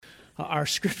Our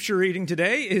scripture reading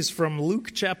today is from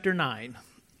Luke chapter 9.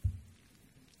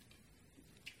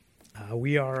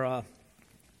 We are,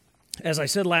 as I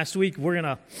said last week, we're going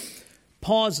to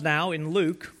pause now in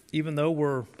Luke, even though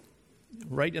we're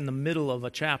right in the middle of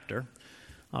a chapter.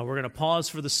 We're going to pause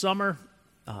for the summer.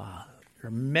 There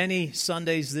are many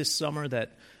Sundays this summer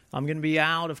that I'm going to be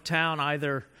out of town,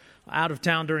 either out of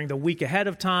town during the week ahead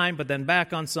of time, but then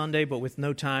back on Sunday, but with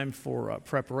no time for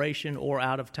preparation, or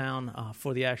out of town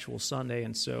for the actual Sunday.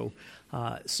 And so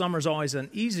summer's always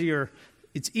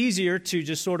it's easier to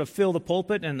just sort of fill the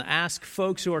pulpit and ask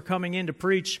folks who are coming in to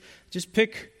preach, just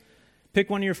pick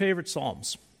one of your favorite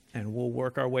Psalms, and we'll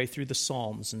work our way through the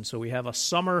Psalms. And so we have a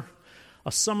summer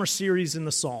series in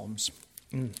the Psalms.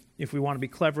 And if we want to be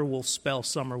clever, we'll spell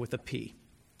summer with a P.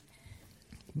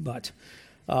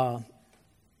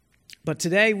 But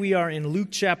today we are in Luke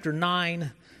chapter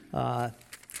 9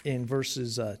 in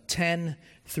verses 10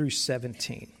 through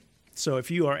 17. So if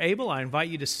you are able, I invite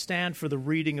you to stand for the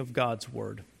reading of God's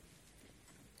Word.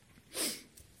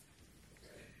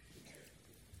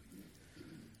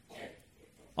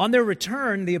 On their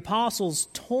return, the apostles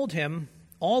told him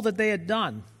all that they had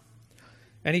done.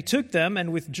 And he took them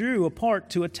and withdrew apart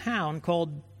to a town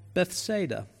called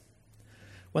Bethsaida.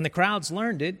 When the crowds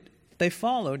learned it, they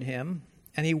followed him,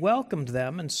 and he welcomed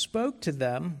them and spoke to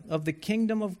them of the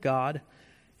kingdom of God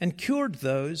and cured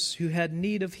those who had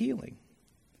need of healing.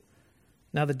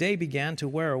 Now the day began to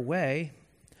wear away,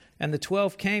 and the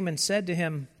 12 came and said to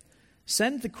him,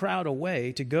 "Send the crowd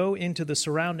away to go into the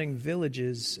surrounding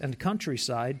villages and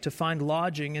countryside to find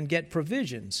lodging and get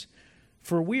provisions,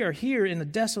 for we are here in a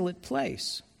desolate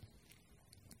place."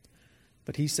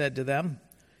 But he said to them,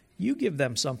 "You give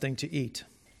them something to eat."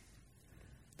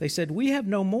 They said, "We have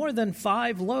no more than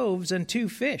 5 loaves and 2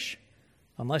 fish,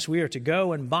 unless we are to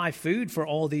go and buy food for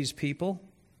all these people."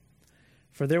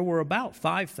 For there were about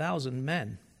 5,000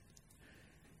 men.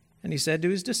 And he said to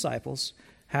his disciples,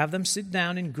 "Have them sit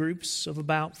down in groups of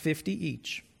about 50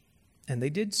 each." And they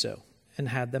did so, and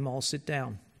had them all sit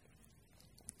down.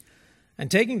 And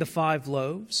taking the 5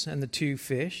 loaves and the 2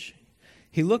 fish,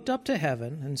 he looked up to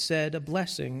heaven and said a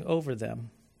blessing over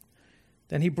them.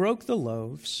 Then he broke the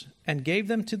loaves and gave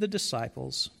them to the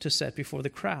disciples to set before the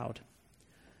crowd.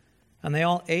 And they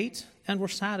all ate and were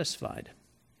satisfied.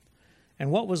 And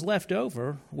what was left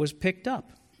over was picked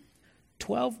up,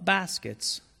 12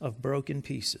 baskets of broken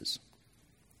pieces.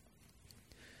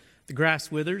 The grass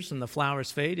withers and the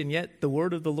flowers fade, and yet the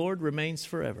word of the Lord remains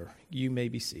forever. You may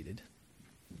be seated.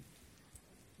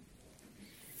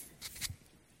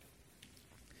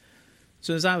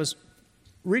 So as I was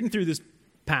reading through this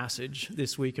passage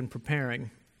this week and preparing,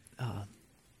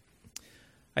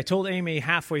 I told Amy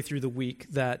halfway through the week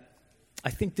that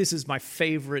I think this is my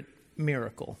favorite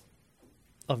miracle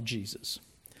of Jesus.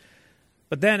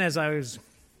 But then as I was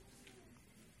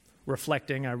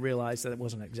reflecting, I realized that it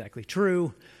wasn't exactly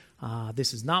true.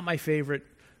 This is not my favorite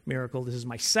miracle. This is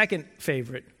my second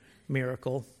favorite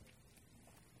miracle.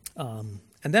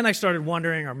 And then I started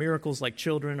wondering, are miracles like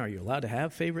children? Are you allowed to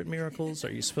have favorite miracles?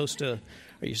 Are you supposed to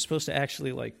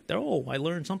actually I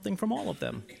learned something from all of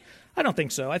them? I don't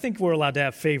think so. I think we're allowed to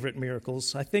have favorite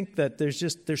miracles. I think that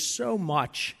there's so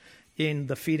much in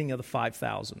the feeding of the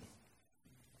 5,000.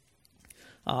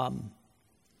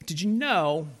 Did you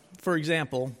know, for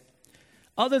example,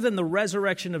 other than the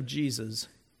resurrection of Jesus,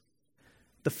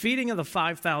 the feeding of the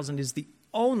 5,000 is the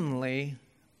only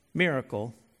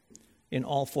miracle in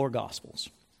all 4 Gospels?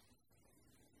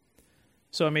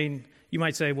 So, you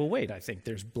might say, well, wait, I think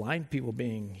there's blind people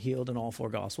being healed in all 4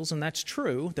 Gospels, and that's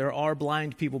true. There are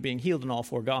blind people being healed in all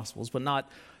 4 Gospels, but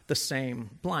not the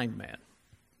same blind man.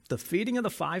 The feeding of the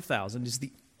 5,000 is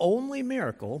the only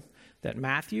miracle that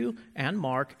Matthew and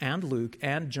Mark and Luke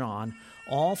and John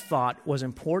all thought was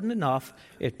important enough.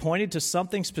 It pointed to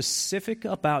something specific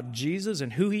about Jesus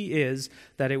and who he is,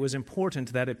 that it was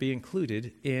important that it be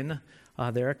included in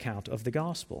their account of the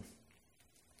gospel.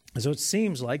 So it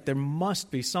seems like there must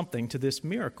be something to this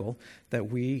miracle that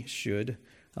we should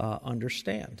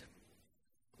understand.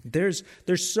 There's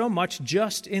so much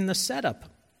just in the setup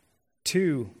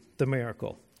to the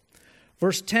miracle.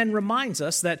 Verse 10 reminds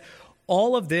us that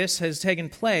all of this has taken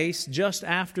place just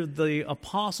after the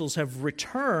apostles have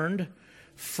returned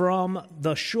from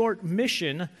the short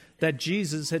mission that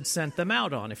Jesus had sent them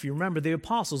out on. If you remember, the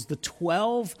apostles, the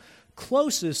 12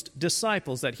 closest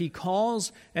disciples that he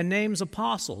calls and names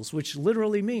apostles, which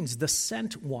literally means the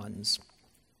sent ones.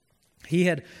 He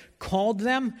had called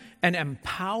them and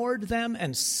empowered them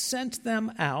and sent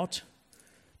them out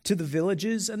to the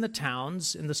villages and the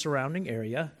towns in the surrounding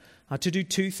area to do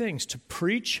 2 things: to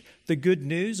preach the good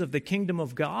news of the kingdom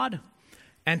of God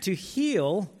and to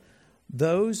heal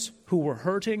those who were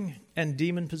hurting and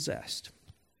demon-possessed.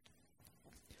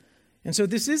 And so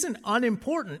this isn't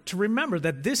unimportant to remember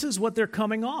that this is what they're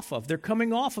coming off of. They're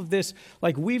coming off of this,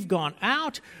 like, we've gone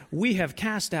out, we have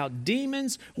cast out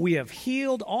demons, we have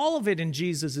healed, all of it in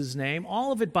Jesus' name,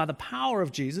 all of it by the power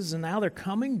of Jesus, and now they're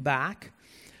coming back,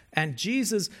 and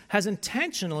Jesus has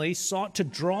intentionally sought to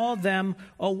draw them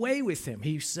away with him.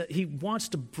 He wants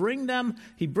to bring them,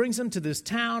 he brings them to this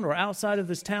town, or outside of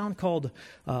this town called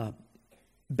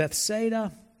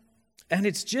Bethsaida, and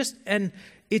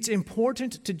it's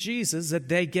important to Jesus that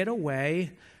they get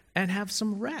away and have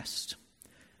some rest.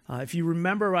 If you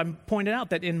remember, I pointed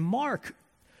out that in Mark,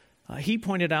 he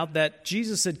pointed out that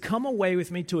Jesus said, "Come away with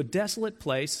me to a desolate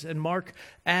place," and Mark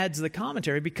adds the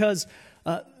commentary because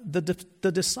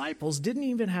the disciples didn't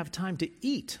even have time to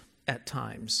eat at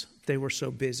times. They were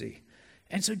so busy.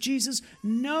 And so Jesus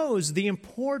knows the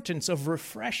importance of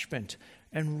refreshment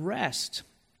and rest.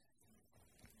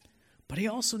 But he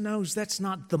also knows that's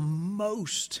not the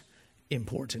most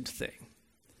important thing.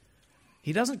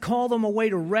 He doesn't call them away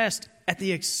to rest at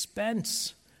the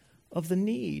expense of the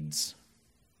needs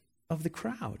of the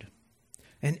crowd.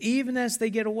 And even as they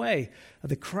get away,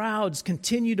 the crowds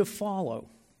continue to follow.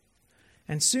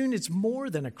 And soon it's more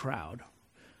than a crowd.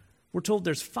 We're told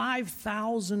there's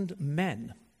 5,000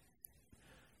 men.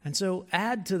 And so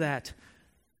add to that,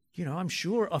 I'm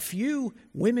sure a few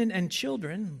women and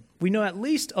children. We know at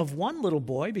least of one little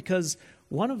boy because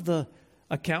one of the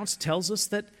accounts tells us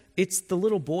that it's the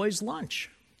little boy's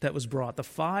lunch that was brought, the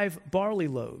 5 barley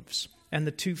loaves and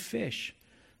the 2 fish.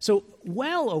 So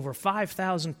well over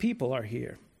 5,000 people are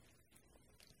here.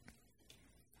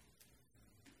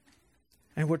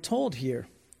 And we're told here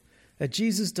that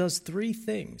Jesus does 3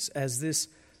 things as this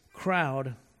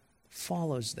crowd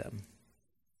follows them.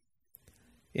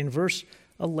 In verse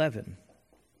 11,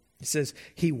 it says,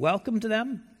 "He welcomed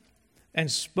them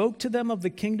and spoke to them of the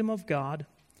kingdom of God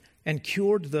and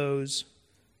cured those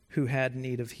who had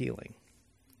need of healing."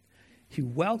 He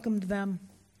welcomed them,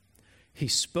 he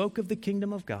spoke of the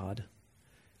kingdom of God,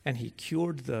 and he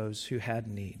cured those who had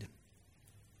need.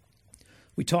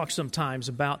 We talk sometimes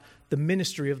about the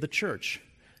ministry of the church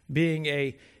being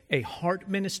a heart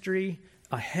ministry,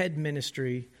 a head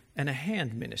ministry, and a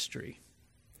hand ministry.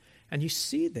 And you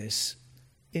see this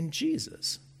in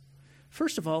Jesus.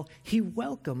 First of all, he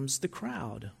welcomes the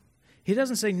crowd. He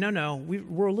doesn't say, no,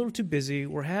 we're a little too busy.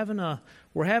 We're having a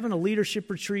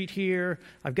leadership retreat here.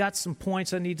 I've got some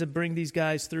points I need to bring these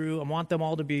guys through. I want them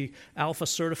all to be Alpha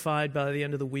certified by the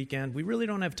end of the weekend. We really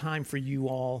don't have time for you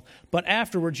all. But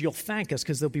afterwards, you'll thank us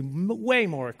because they'll be way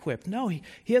more equipped. No, he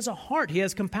has a heart. He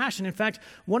has compassion. In fact,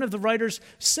 one of the writers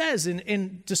says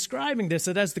in describing this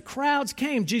that as the crowds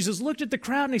came, Jesus looked at the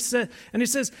crowd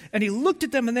and he looked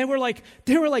at them and they were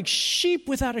like sheep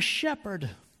without a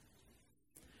shepherd.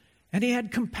 And he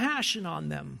had compassion on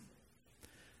them.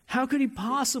 How could he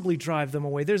possibly drive them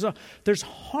away? There's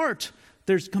heart,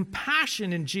 there's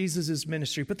compassion in Jesus'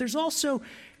 ministry, but there's also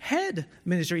head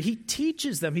ministry. He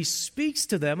teaches them, he speaks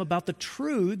to them about the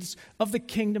truths of the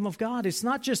kingdom of God. It's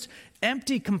not just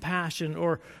empty compassion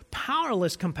or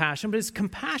powerless compassion, but it's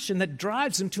compassion that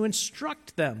drives them to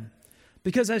instruct them.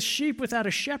 Because as sheep without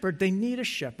a shepherd, they need a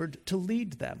shepherd to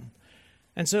lead them.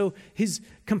 And so his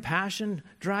compassion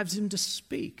drives him to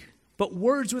speak. But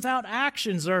words without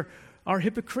actions are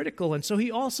hypocritical, and so he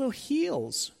also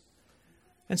heals.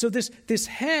 And so this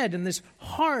head and this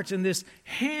heart and this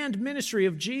hand ministry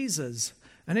of Jesus,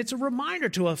 and it's a reminder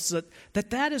to us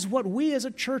that is what we as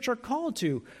a church are called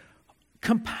to.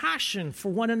 Compassion for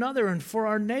one another and for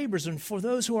our neighbors and for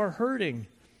those who are hurting.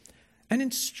 And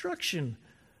instruction,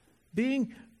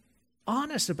 being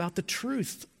honest about the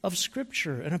truth of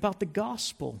Scripture and about the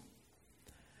gospel.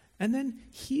 And then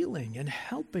healing and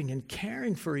helping and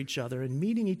caring for each other and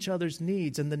meeting each other's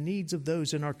needs and the needs of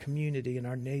those in our community and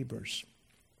our neighbors.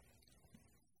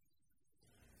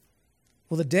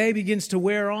 Well, the day begins to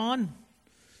wear on,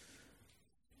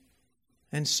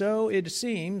 and so it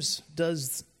seems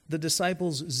does the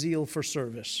disciples' zeal for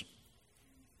service.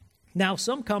 Now,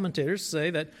 some commentators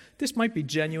say that this might be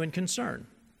genuine concern.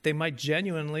 They might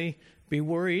genuinely be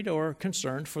worried or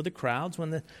concerned for the crowds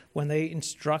when they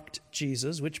instruct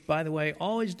Jesus, which, by the way,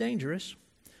 always dangerous.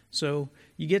 So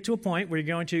you get to a point where you're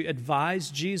going to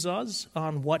advise Jesus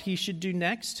on what he should do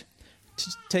next. To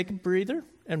take a breather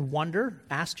and wonder,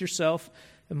 ask yourself,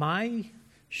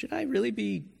 should I really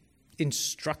be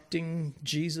instructing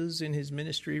Jesus in his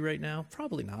ministry right now?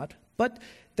 Probably not. But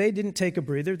they didn't take a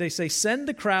breather. They say, send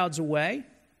the crowds away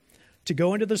to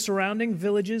go into the surrounding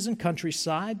villages and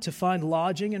countryside to find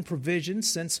lodging and provisions,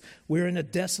 since we're in a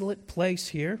desolate place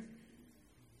here.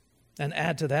 And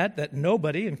add to that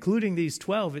nobody, including these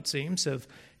 12, it seems, have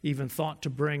even thought to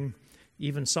bring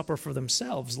even supper for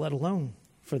themselves, let alone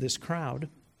for this crowd.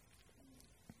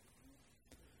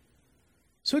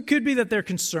 So it could be that they're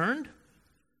concerned.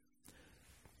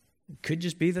 It could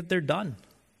just be that they're done.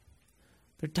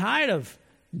 They're tired of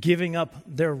giving up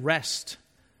their rest.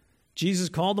 Jesus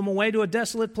called them away to a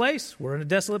desolate place. We're in a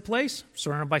desolate place,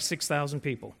 surrounded by 6,000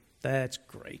 people. That's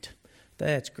great.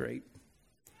 That's great.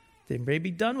 They may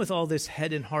be done with all this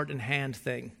head and heart and hand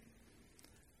thing.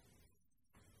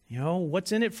 You know,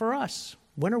 what's in it for us?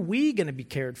 When are we going to be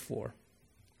cared for?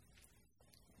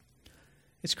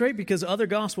 It's great because other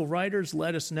gospel writers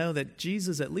let us know that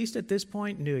Jesus, at least at this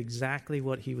point, knew exactly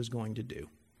what he was going to do.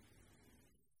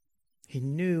 He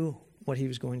knew what he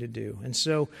was going to do. And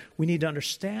so we need to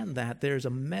understand that there's a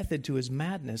method to his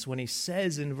madness when he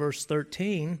says in verse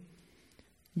 13,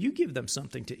 you give them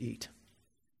something to eat.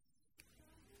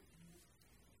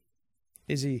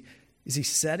 Is he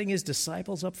setting his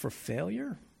disciples up for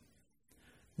failure?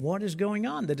 What is going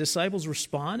on? The disciples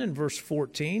respond in verse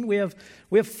 14. We have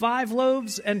 5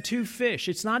 loaves and 2 fish.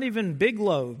 It's not even big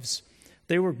loaves.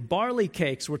 They were barley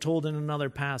cakes, we're told in another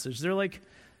passage. They're like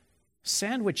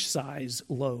sandwich-size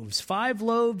loaves. 5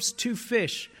 loaves, 2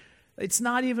 fish. It's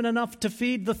not even enough to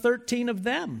feed the 13 of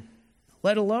them,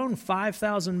 let alone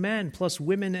 5,000 men plus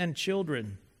women and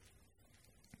children.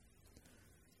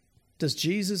 Does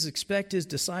Jesus expect his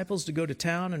disciples to go to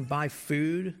town and buy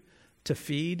food to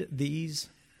feed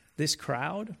this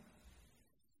crowd?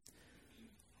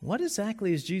 What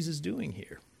exactly is Jesus doing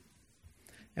here?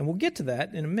 And we'll get to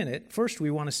that in a minute. First, we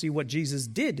want to see what Jesus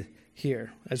did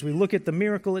here as we look at the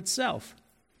miracle itself.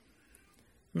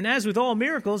 I mean, as with all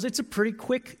miracles, it's a pretty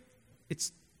quick,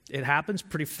 it happens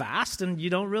pretty fast, and you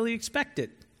don't really expect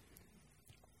it.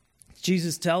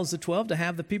 Jesus tells the 12 to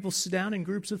have the people sit down in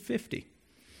groups of 50.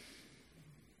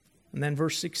 And then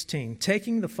verse 16,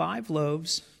 taking the 5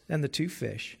 loaves and the 2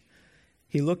 fish,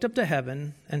 he looked up to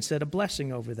heaven and said a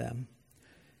blessing over them.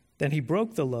 Then he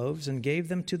broke the loaves and gave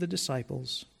them to the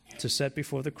disciples to set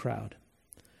before the crowd.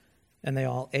 And they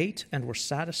all ate and were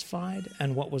satisfied,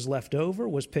 and what was left over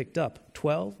was picked up,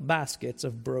 12 baskets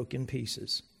of broken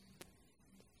pieces.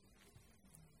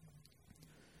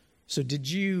 So did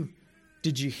you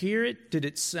hear it? Did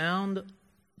it sound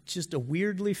just a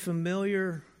weirdly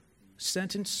familiar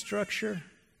sentence structure?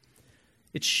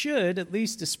 It should, at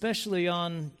least especially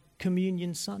on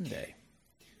Communion Sunday.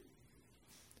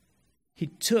 He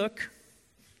took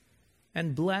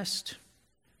and blessed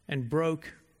and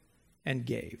broke and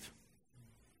gave.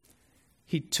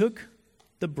 He took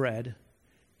the bread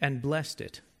and blessed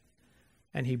it,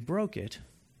 and he broke it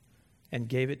and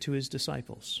gave it to his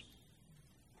disciples.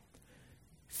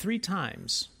 3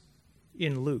 times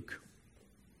in Luke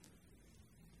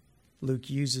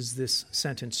uses this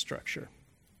sentence structure.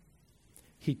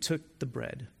 He took the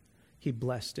bread, he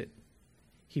blessed it,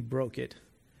 he broke it,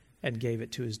 and gave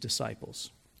it to his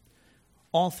disciples.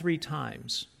 All 3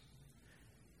 times,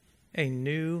 a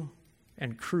new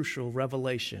and crucial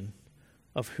revelation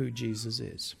of who Jesus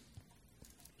is.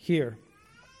 Here,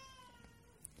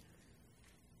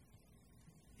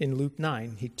 in Luke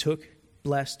 9, he took,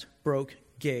 blessed, broke,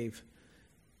 gave.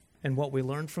 And what we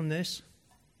learn from this,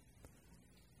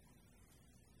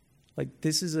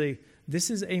 this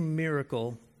is a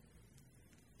miracle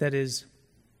that is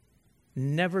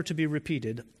never to be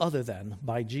repeated other than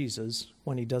by Jesus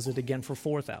when he does it again for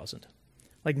 4,000.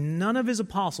 None of his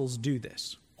apostles do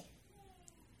this.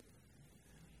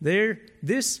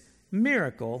 This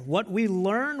miracle, what we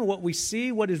learn, what we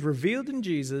see, what is revealed in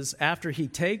Jesus after he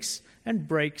takes and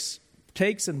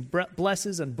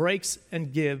blesses and breaks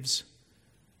and gives,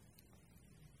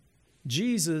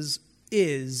 Jesus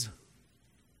is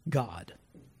God.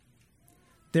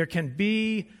 There can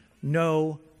be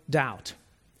no doubt.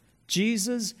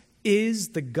 Jesus is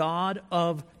the God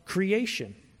of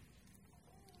creation.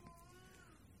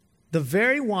 The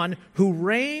very one who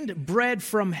rained bread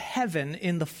from heaven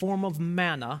in the form of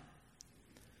manna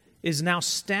is now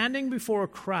standing before a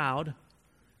crowd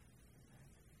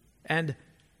and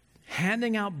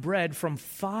handing out bread from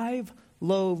 5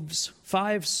 loaves,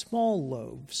 5 small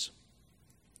loaves.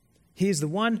 He is the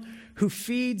one who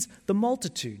feeds the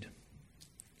multitude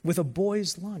with a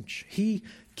boy's lunch. He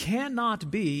cannot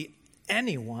be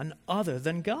anyone other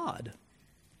than God.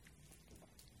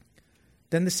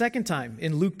 Then the second time,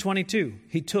 in Luke 22,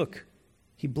 he took,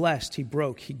 he blessed, he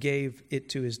broke, he gave it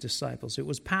to his disciples. It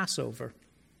was Passover.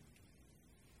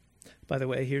 By the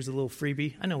way, here's a little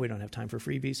freebie. I know we don't have time for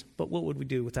freebies, but what would we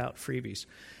do without freebies?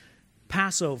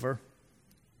 Passover,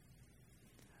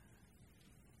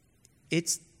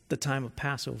 it's the time of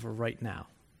Passover right now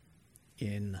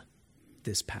in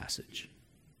this passage.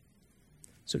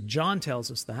 So John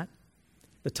tells us that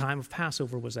the time of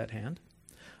Passover was at hand.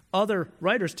 Other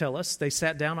writers tell us they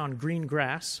sat down on green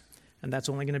grass, and that's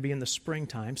only going to be in the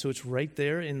springtime. So it's right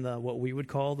there in what we would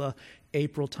call the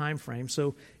April time frame.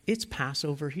 So it's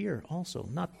Passover here also.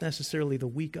 Not necessarily the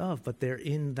week of, but they're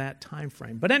in that time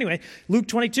frame. But anyway, Luke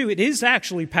 22, it is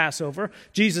actually Passover.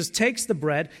 Jesus takes the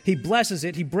bread, he blesses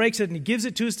it, he breaks it, and he gives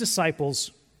it to his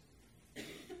disciples. And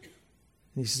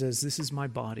he says, "This is my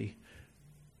body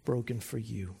broken for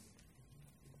you."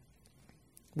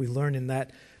 We learn in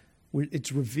that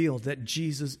it's revealed that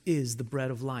Jesus is the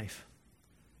bread of life.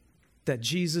 That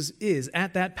Jesus is,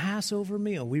 at that Passover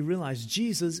meal, we realize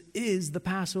Jesus is the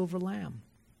Passover lamb.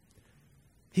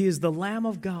 He is the Lamb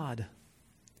of God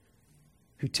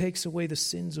who takes away the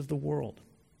sins of the world.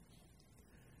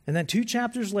 And then 2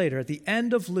 chapters later, at the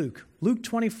end of Luke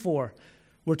 24,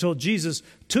 we're told Jesus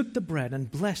took the bread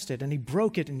and blessed it, and he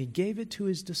broke it, and he gave it to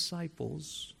his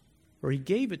disciples, or he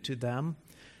gave it to them,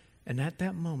 and at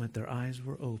that moment their eyes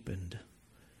were opened,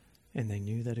 and they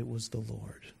knew that it was the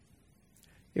Lord.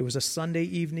 It was a Sunday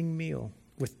evening meal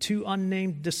with 2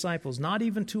 unnamed disciples, not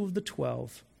even 2 of the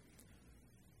 12.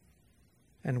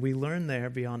 And we learn there,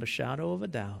 beyond a shadow of a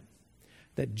doubt,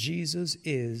 that Jesus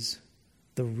is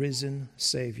the risen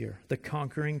Savior, the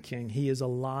conquering King. He is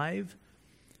alive,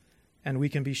 and we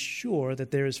can be sure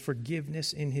that there is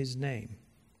forgiveness in his name.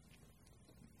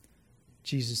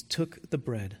 Jesus took the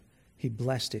bread, he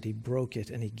blessed it, he broke it,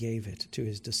 and he gave it to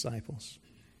his disciples.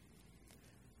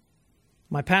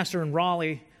 My pastor in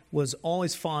Raleigh was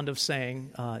always fond of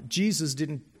saying, Jesus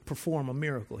didn't perform a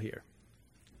miracle here.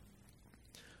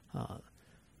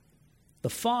 The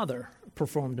Father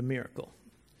performed a miracle.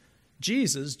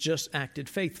 Jesus just acted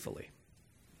faithfully.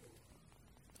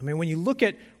 I mean, when you look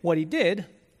at what he did,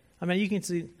 I mean, you can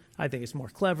see, I think it's more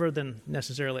clever than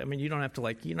necessarily, I mean, you don't have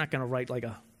to you're not going to write like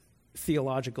a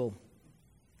theological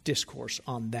discourse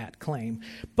on that claim.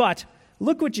 But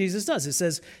look what Jesus does. It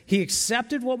says he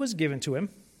accepted what was given to him.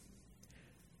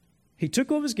 He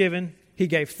took what was given, he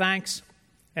gave thanks,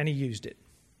 and he used it.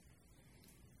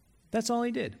 That's all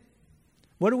he did.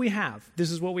 What do we have? This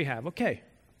is what we have. Okay,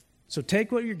 so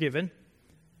take what you're given,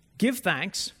 give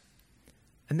thanks,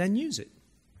 and then use it.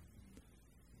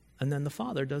 And then the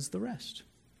Father does the rest.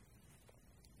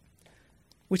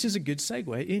 Which is a good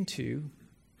segue into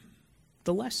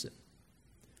the lesson.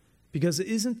 Because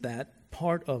isn't that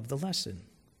part of the lesson?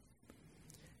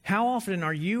 How often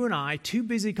are you and I too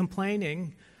busy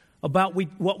complaining about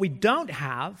what we don't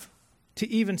have to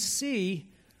even see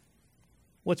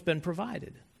what's been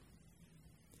provided?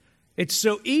 It's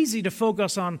so easy to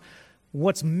focus on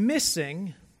what's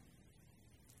missing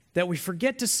that we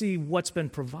forget to see what's been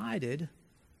provided.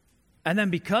 And then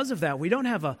because of that, we don't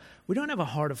have a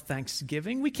heart of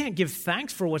thanksgiving. We can't give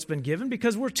thanks for what's been given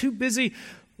because we're too busy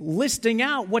listing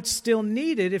out what's still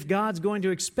needed if God's going to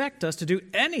expect us to do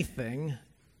anything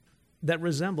that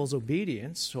resembles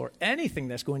obedience or anything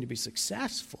that's going to be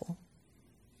successful.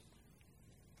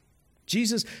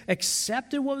 Jesus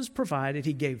accepted what was provided,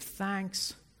 he gave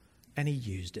thanks, and he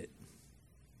used it.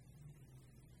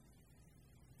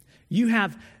 You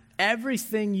have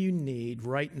everything you need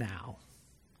right now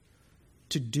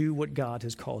to do what God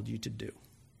has called you to do.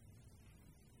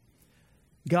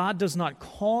 God does not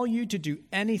call you to do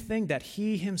anything that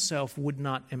he himself would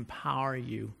not empower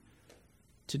you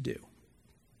to do.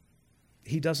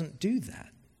 He doesn't do that.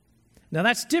 Now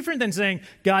that's different than saying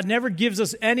God never gives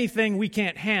us anything we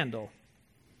can't handle.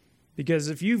 Because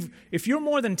if you're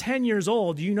more than 10 years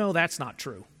old, you know that's not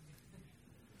true.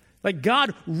 Like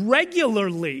God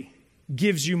regularly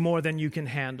gives you more than you can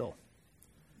handle.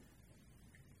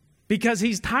 Because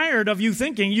he's tired of you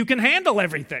thinking you can handle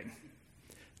everything.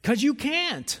 Because you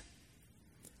can't.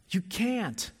 You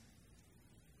can't.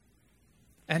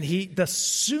 And the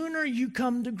sooner you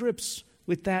come to grips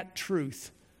with that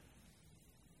truth,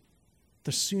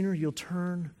 the sooner you'll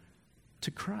turn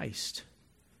to Christ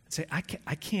and say,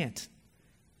 I can't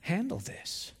handle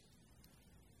this,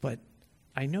 but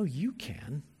I know you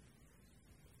can.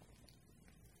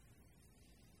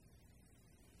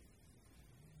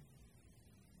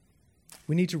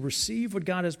 We need to receive what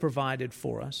God has provided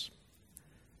for us.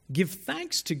 Give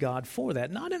thanks to God for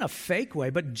that, not in a fake way,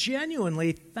 but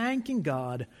genuinely thanking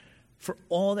God for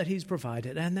all that he's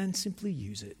provided, and then simply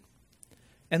use it.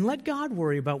 And let God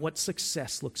worry about what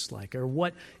success looks like or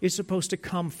what is supposed to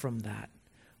come from that.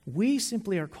 We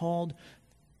simply are called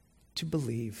to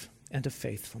believe and to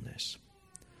faithfulness.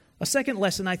 A second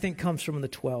lesson, I think, comes from the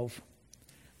 12.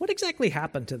 What exactly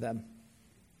happened to them?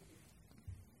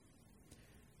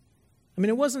 I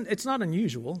mean, it's not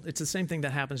unusual. It's the same thing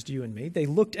that happens to you and me. They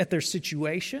looked at their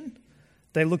situation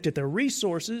They looked at their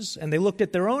resources, and they looked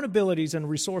at their own abilities and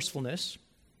resourcefulness,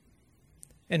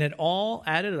 and it all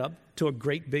added up to a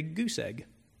great big goose egg.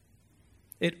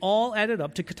 It all added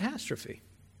up to catastrophe.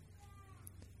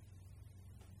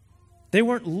 They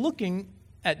weren't looking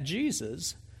at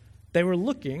Jesus. They were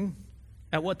looking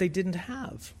at what they didn't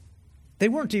have. They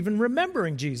weren't even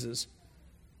remembering Jesus.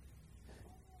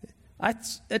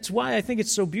 That's why I think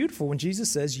it's so beautiful when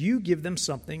Jesus says, you give them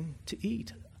something to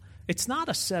eat. It's not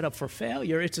a setup for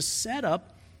failure. It's a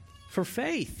setup for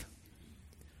faith.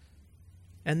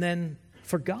 And then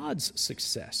for God's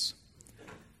success.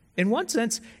 In one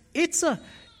sense, it's a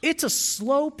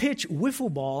slow-pitch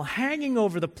wiffle ball hanging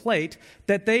over the plate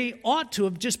that they ought to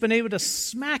have just been able to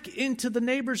smack into the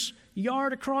neighbor's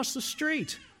yard across the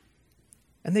street.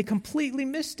 And they completely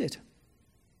missed it.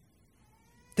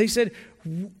 They said,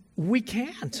 we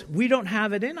can't. We don't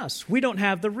have it in us. We don't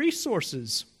have the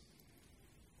resources.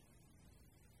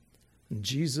 And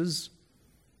Jesus,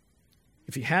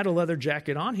 if he had a leather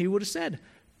jacket on, he would have said,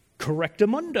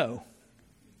 correctamundo.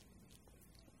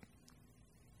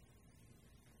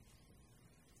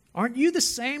 Aren't you the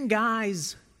same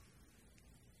guys?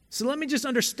 So let me just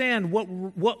understand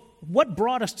what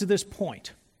brought us to this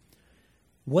point.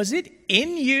 Was it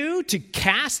in you to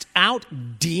cast out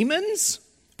demons?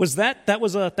 Was that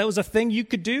was a thing you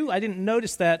could do? I didn't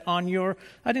see that on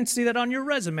your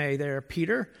resume there,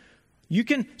 Peter. You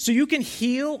can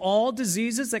heal all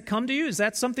diseases that come to you? Is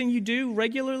that something you do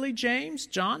regularly, James?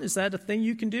 John, is that a thing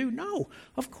you can do? No,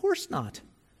 of course not.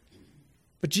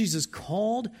 But Jesus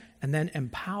called and then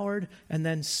empowered and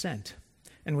then sent.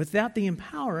 And without the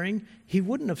empowering, he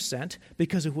wouldn't have sent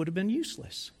because it would have been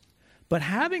useless. But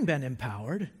having been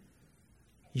empowered,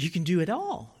 you can do it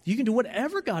all. You can do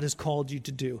whatever God has called you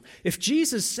to do. If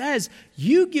Jesus says,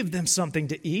 you give them something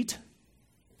to eat,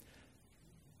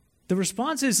 the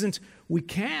response isn't, we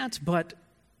can't, but,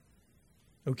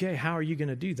 okay, how are you going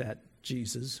to do that,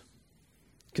 Jesus?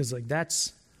 Because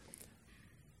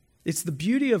it's the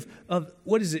beauty of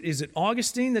what is it? Is it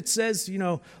Augustine that says,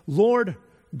 Lord,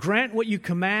 grant what you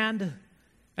command,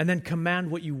 and then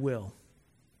command what you will?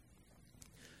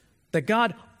 That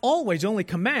God always only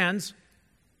commands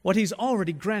what he's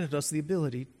already granted us the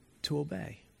ability to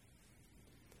obey.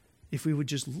 If we would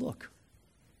just look,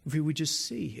 if we would just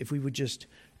see, if we would just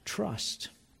trust.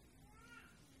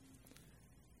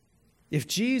 If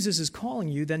Jesus is calling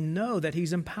you, then know that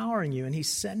he's empowering you and he's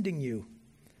sending you.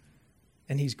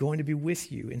 And he's going to be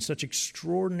with you in such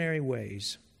extraordinary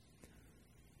ways.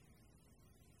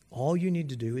 All you need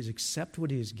to do is accept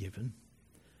what he has given,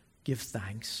 give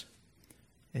thanks,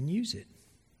 and use it.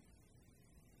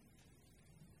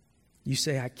 You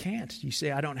say, I can't. You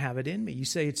say, I don't have it in me. You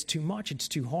say, it's too much. It's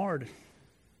too hard.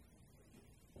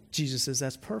 Jesus says,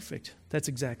 that's perfect. That's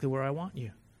exactly where I want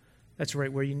you. That's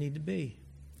right where you need to be.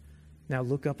 Now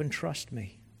look up and trust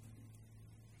me.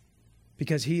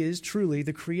 Because he is truly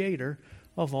the creator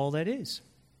of all that is.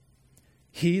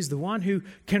 He's the one who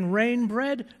can rain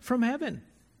bread from heaven,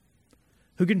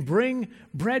 who can bring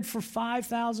bread for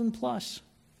 5,000 plus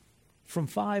from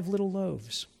 5 little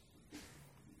loaves.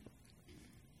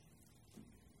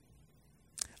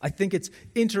 I think it's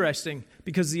interesting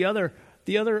because the other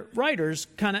writers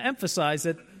kind of emphasize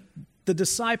that the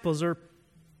disciples are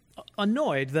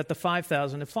annoyed that the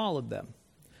 5,000 have followed them.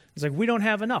 It's like, we don't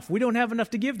have enough. We don't have enough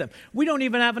to give them. We don't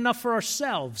even have enough for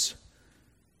ourselves.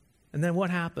 And then what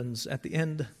happens at the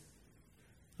end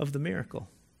of the miracle?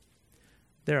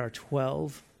 There are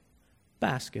 12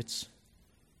 baskets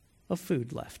of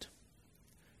food left.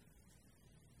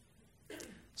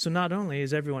 So not only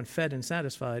is everyone fed and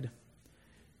satisfied,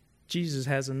 Jesus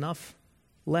has enough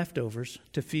leftovers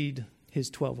to feed his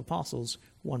 12 apostles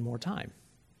one more time.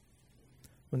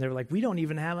 When they were like, we don't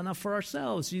even have enough for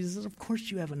ourselves. Jesus says, of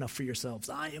course you have enough for yourselves.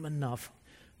 I am enough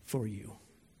for you.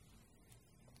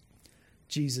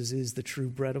 Jesus is the true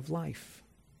bread of life.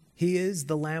 He is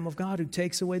the Lamb of God who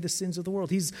takes away the sins of the world.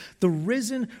 He's the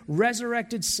risen,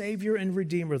 resurrected Savior and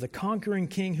Redeemer, the conquering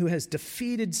King who has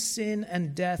defeated sin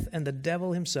and death and the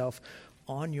devil himself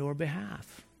on your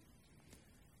behalf.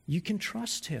 You can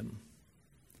trust him.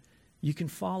 You can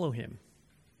follow him.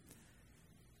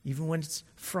 Even when it's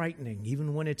frightening,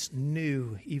 even when it's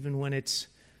new, even when it's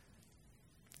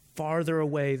farther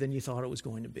away than you thought it was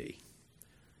going to be.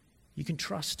 You can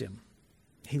trust him.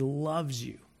 He loves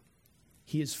you.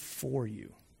 He is for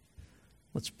you.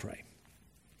 Let's pray.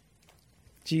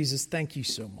 Jesus, thank you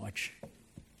so much.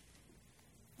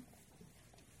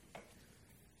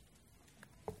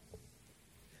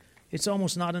 It's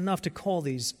almost not enough to call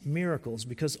these miracles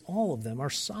because all of them are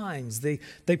signs. They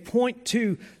point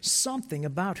to something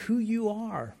about who you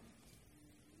are.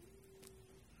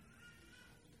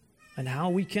 and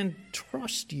how we can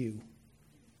trust you.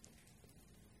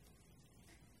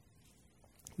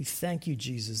 We thank you,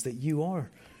 Jesus, that you are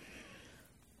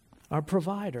our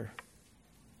provider.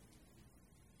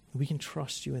 We can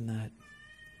trust you in that.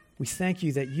 We thank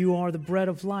you that you are the bread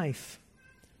of life,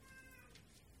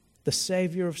 the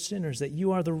Savior of sinners, that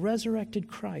you are the resurrected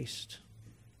Christ.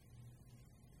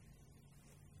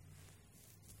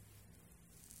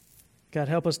 God,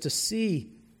 help us to see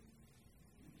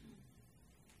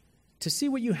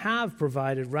what you have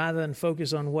provided rather than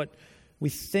focus on what we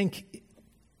think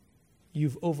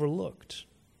you've overlooked.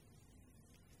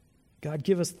 God,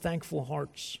 give us thankful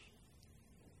hearts.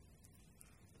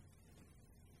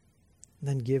 And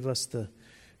then give us the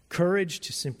courage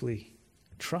to simply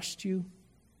trust you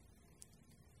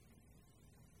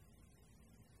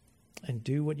and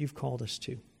do what you've called us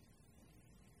to.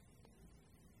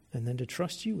 And then to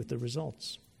trust you with the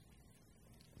results.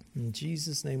 In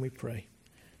Jesus' name we pray.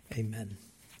 Amen.